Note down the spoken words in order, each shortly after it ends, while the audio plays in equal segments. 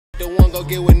the one go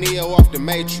get with Neo off the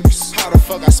Matrix? How the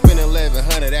fuck I spend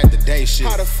 1100 at the day shit?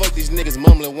 How the fuck these niggas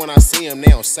mumbling when I see them, they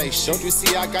don't say shit? Don't you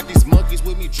see I got these monkeys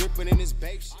with me dripping in this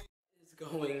babe shit?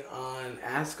 What's going on?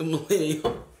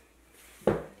 AskAMillennial.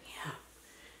 Yeah.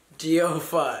 Geo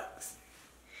fucks.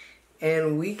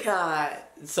 And we got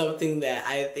something that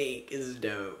I think is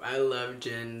dope. I love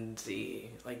Gen Z.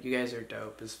 Like, you guys are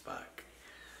dope as fuck.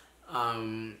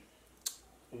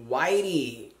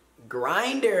 Whitey,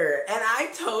 Grindr, and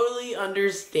I totally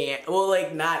understand. Well,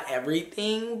 like, not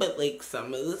everything, but like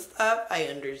some of the stuff I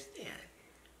understand.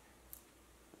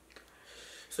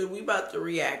 So we about to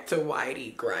react to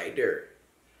Whitey, Grindr.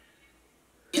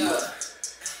 Yeah.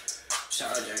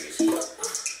 Shout out Jerry's.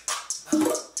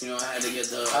 You know, I had to get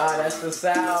the... Ah, that's the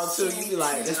sound too. You be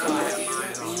like, this why I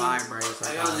have mine on vibrate.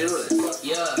 I gotta do it.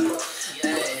 Yeah.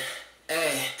 Hey.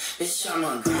 Hey. Bitch, I'm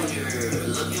on Grindr.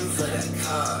 Looking for that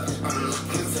car. I'm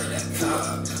looking for that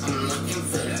car. I'm looking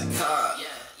for that car.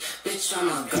 Bitch, I'm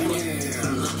on Grindr.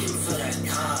 I'm looking for that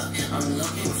car. I'm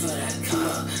looking for that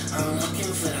car. I'm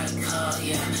looking for that car.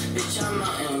 Yeah. Bitch, I'm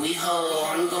out in WeHo.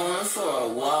 I'm going for a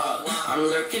walk. I'm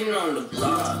lurking on the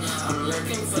block. I'm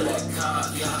lurking for that car.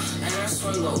 Yeah. And I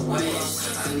swing away.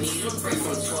 I need a break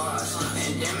from twice.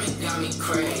 Pandemic got me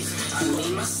crazy. I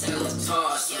need my cellar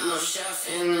toss. No chef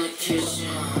in the kitchen.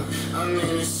 I'm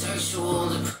in a sexual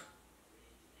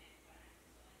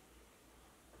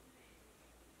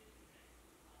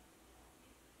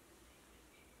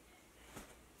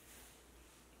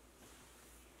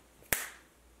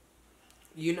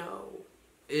You know,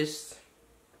 it's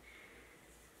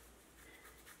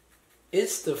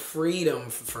the freedom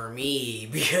for me,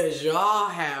 because y'all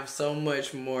have so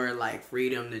much more like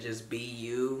freedom to just be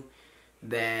you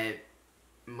that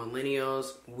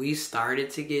millennials, we started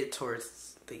to get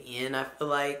towards the end. I feel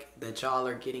like that y'all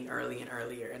are getting early and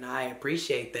earlier, and I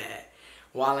appreciate that,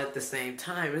 while at the same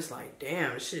time it's like,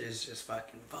 damn, this shit is just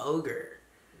fucking vulgar.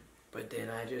 But then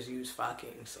I just use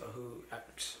fucking, so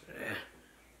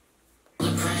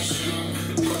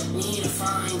Need a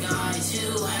fine guy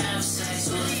to have sex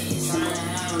with. Trying to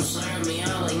have him serve me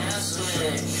out like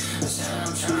Nesquik. I said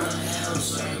I'm trying to have him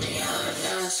serve me out like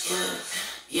Nesquik.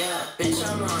 Yeah, bitch,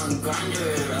 I'm on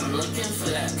Grindr. I'm looking for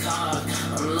that car.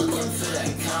 I'm looking for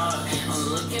that car. I'm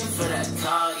looking for that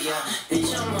car. Yeah,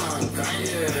 bitch, I'm on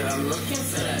Grindr. I'm looking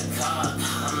for that car.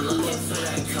 I'm looking for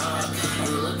that car.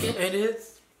 I'm looking. It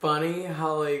is funny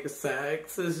how like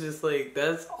sex is just like,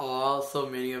 that's all so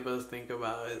many of us think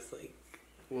about is like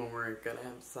when we're gonna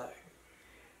have sex.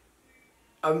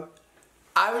 I'm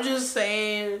just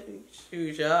saying,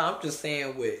 shoot, y'all. I'm just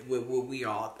saying what we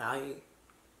all think.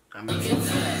 I mean, looking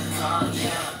for that car,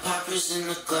 yeah. Poppers in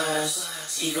the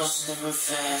glass, ego sniffing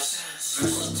fast.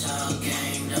 Versatile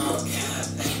game, no cap.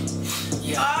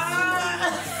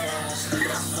 Yeah,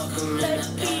 fuck 'em in the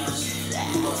ass.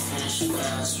 You gon' finish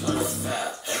fast with a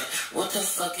fat. What the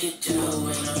fuck you do?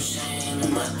 Ain't no shame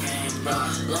in my game, bro.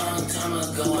 Long time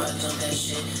ago I took that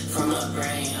shit from my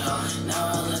brain, huh? Now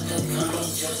I let the company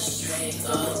just straight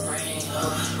go brain,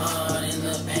 huh? Hard in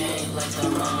the paint like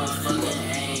the motherfucking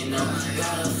ain't no.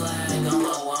 Got a flag on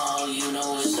my wall, you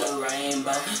know it's a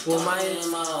rainbow. well,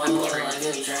 In my hole like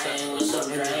a drain with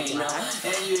some drain, no.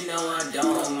 And you know I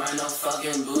don't mind no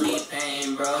fucking booty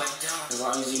pain, bro. As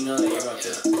long as you know that you're about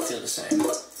to feel the same,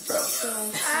 bro.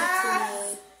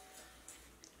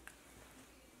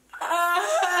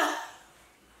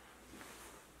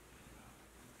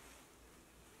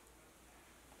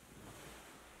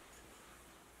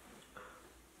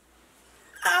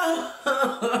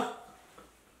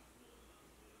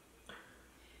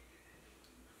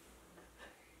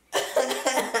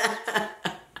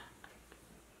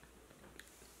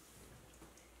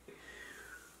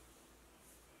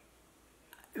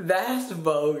 That's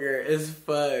vulgar as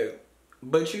fuck.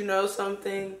 But you know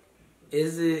something?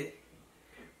 Is it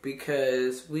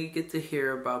because we get to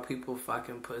hear about people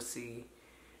fucking pussy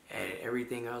and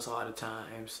everything else all the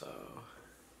time, so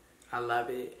I love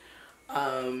it.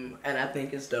 And I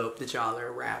think it's dope that y'all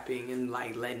are rapping and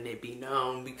like letting it be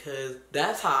known, because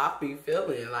that's how I be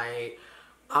feeling. Like,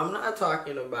 I'm not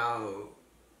talking about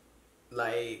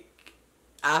like,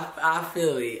 I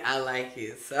feel it, I like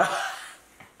it, so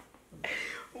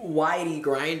Whitey,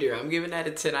 Grindr, I'm giving that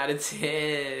a 10 out of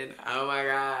 10. Oh my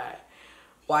god.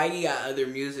 Whitey got other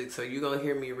music, so you gonna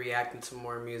hear me reacting to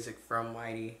more music from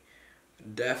Whitey.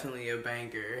 Definitely a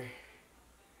banger.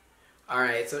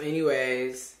 Alright, so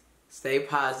anyways, stay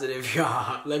positive,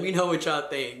 y'all. Let me know what y'all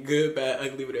think. Good, bad,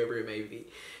 ugly, whatever it may be.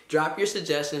 Drop your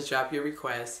suggestions, drop your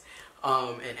requests.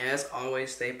 And as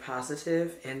always, stay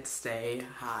positive and stay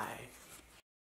high.